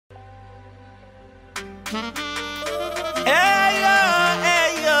Eyo,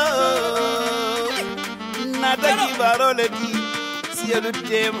 eyo, nataki barole di, siyo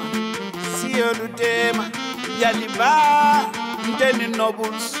lutema, yaliba, mteni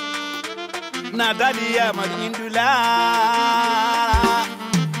nobles, natali ya marindula.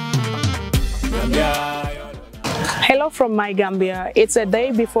 Hello from my Gambia. It's a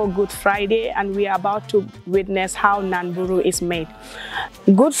day before Good Friday and we are about to witness how Nan Mburu is made.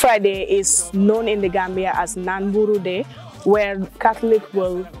 Good Friday is known in the Gambia as Nan Mburu Day, where Catholic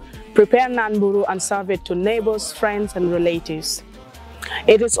will prepare Nan Mburu and serve it to neighbors, friends and relatives.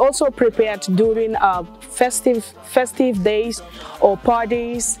 It is also prepared during festive days or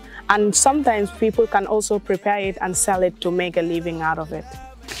parties, and sometimes people can also prepare it and sell it to make a living out of it.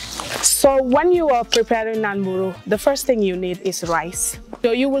 So when you are preparing Nan Mburu, the first thing you need is rice.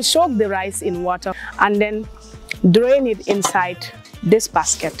 So you will soak the rice in water and then drain it inside this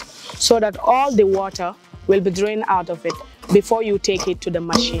basket so that all the water will be drained out of it before you take it to the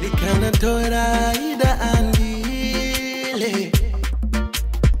machine.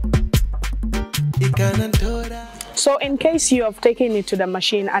 So in case you have taken it to the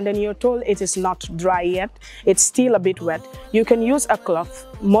machine and then you're told it is not dry yet, it's still a bit wet, you can use a cloth.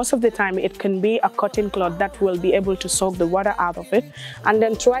 Most of the time it can be a cotton cloth that will be able to soak the water out of it, and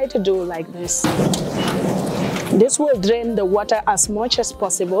then try to do like this. This will drain the water as much as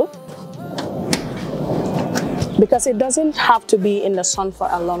possible because it doesn't have to be in the sun for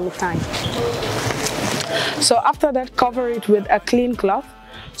a long time. So after that, cover it with a clean cloth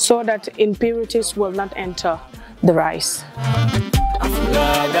so that impurities will not enter the rice.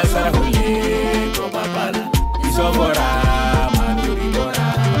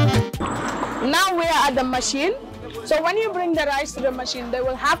 Now we are at the machine. So when you bring the rice to the machine, they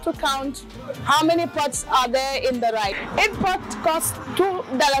will have to count how many pots are there in the rice. Each pot costs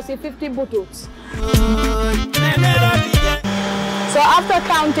 $2.50 butut. So after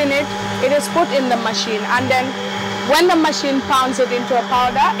counting it, it is put in the machine, and then when the machine pounds it into a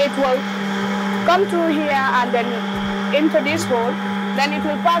powder, it will come through here and then into this hole. Then it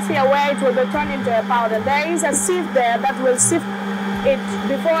will pass here where it will be turned into a powder. There is a sieve there that will sift it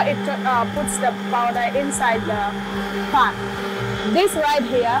before it puts the powder inside the pan. This right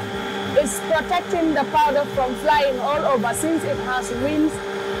here is protecting the powder from flying all over, since it has winds.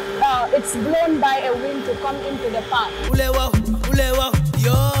 It's blown by a wind to come into the pan.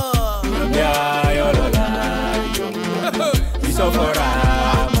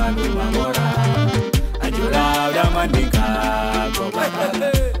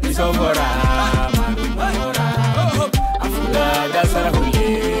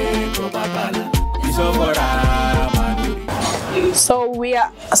 So we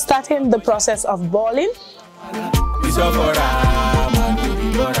are starting the process of boiling.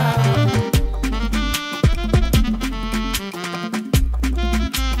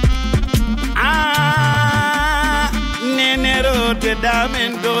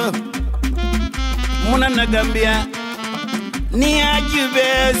 Damendo muna na Gambia ni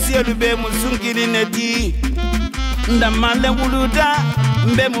ajube sielube musungiri neti ndamale wuluda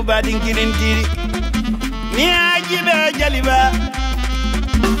mbe mubadi ngirindiri ni ajibe jaliba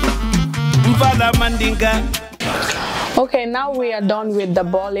mfala mandinga. Okay, now we are done with the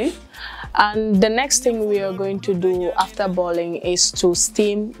boiling, and the next thing we are going to do after boiling is to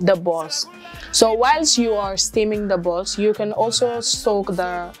steam the balls. So whilst you are steaming the balls, you can also soak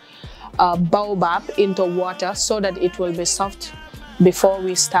the baobab into water so that it will be soft before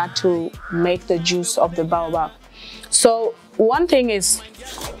we start to make the juice of the baobab. So one thing is,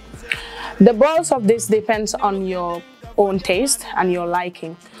 the balls of this depends on your own taste and your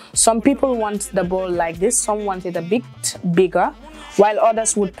liking. Some people want the ball like this, some want it a bit bigger, while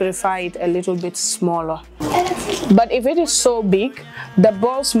others would prefer it a little bit smaller. But if it is so big, the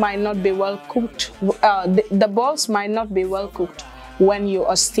balls might not be well cooked. The balls might not be well cooked when you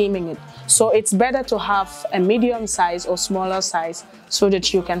are steaming it. So it's better to have a medium size or smaller size so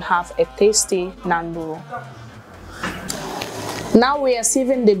that you can have a tasty Nan Mburu. Now we are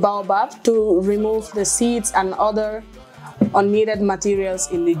sieving the baobab to remove the seeds and other unneeded materials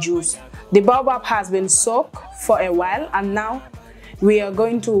in the juice. The baobab has been soaked for a while, and now we are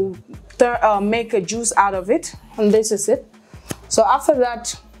going to make a juice out of it, and this is it. So after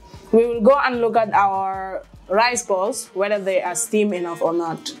that, we will go and look at our rice balls, whether they are steamed enough or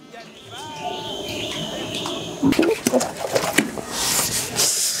not.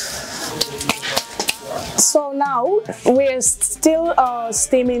 So now we are still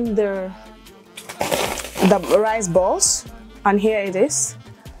steaming the rice balls, and here it is.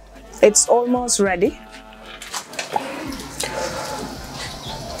 It's almost ready.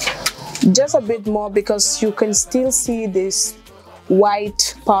 Just a bit more, because you can still see these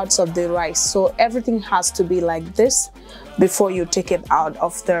white parts of the rice. So everything has to be like this before you take it out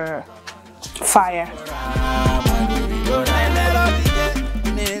of the fire.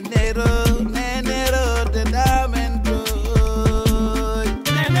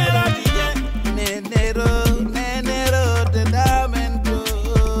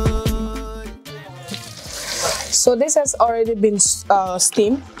 So this has already been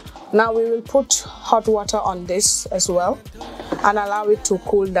steamed. Now we will put hot water on this as well and allow it to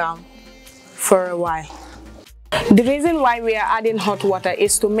cool down for a while. The reason why we are adding hot water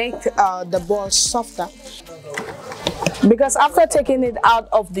is to make the balls softer, because after taking it out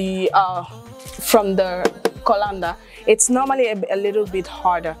of the from the colander, it's normally a little bit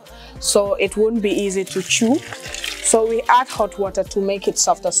harder, so it won't be easy to chew. So we add hot water to make it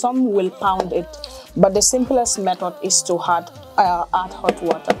softer. Some will pound it, but the simplest method is to add hot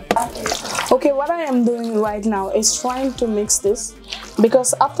water. Okay, what I am doing right now is trying to mix this,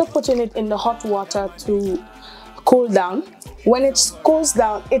 because after putting it in the hot water to cool down, when it cools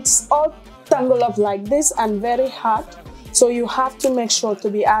down, it's all tangled up like this and very hard. So you have to make sure to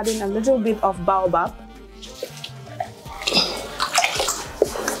be adding a little bit of baobab.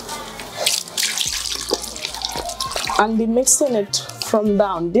 And be mixing it from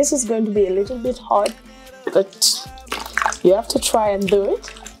down. This is going to be a little bit hard, but you have to try and do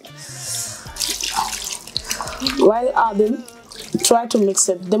it. While adding, try to mix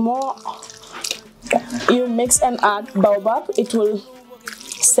it. The more you mix and add baobab, it will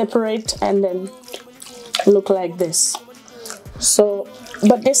separate and then look like this. So,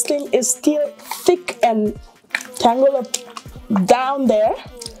 but this thing is still thick and tangled up down there,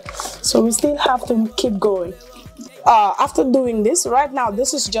 so we still have to keep going. After doing this, right now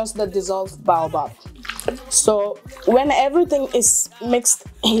this is just the dissolved baobab. So when everything is mixed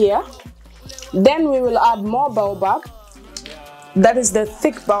here, then we will add more baobab. That is the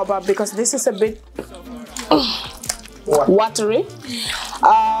thick baobab, because this is a bit watery.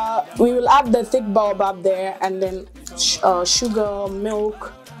 We will add the thick baobab there, and then sugar,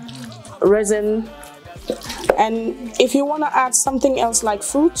 milk, resin, and if you want to add something else like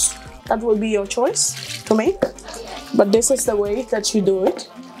fruits, that will be your choice to make, but this is the way that you do it.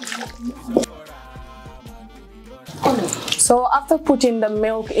 So after putting the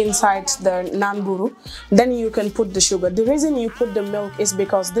milk inside the Nan Mburu, then you can put the sugar. The reason you put the milk is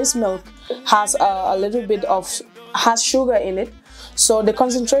because this milk has a little bit of sugar in it. So the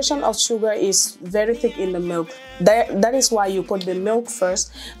concentration of sugar is very thick in the milk. That is why you put the milk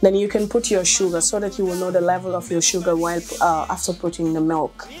first, then you can put your sugar, so that you will know the level of your sugar while after putting the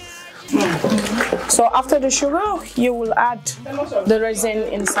milk. So after the sugar, you will add the resin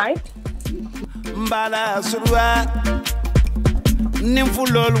inside.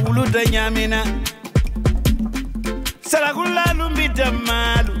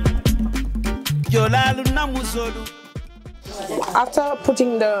 After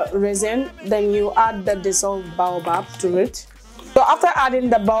putting the resin, then you add the dissolved baobab to it. So after adding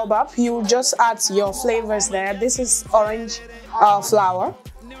the baobab, you just add your flavors there. This is orange flower,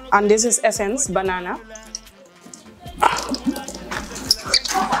 and this is essence, banana.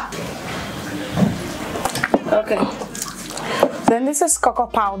 Okay. Then this is cocoa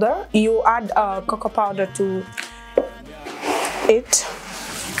powder. You add cocoa powder to it.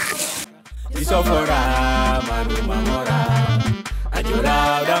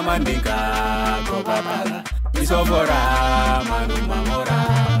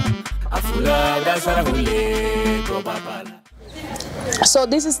 So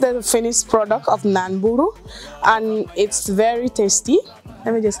this is the finished product of Nan Mburu, and it's very tasty.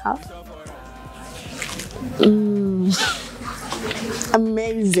 Let me just have.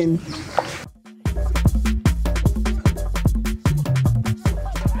 Amazing.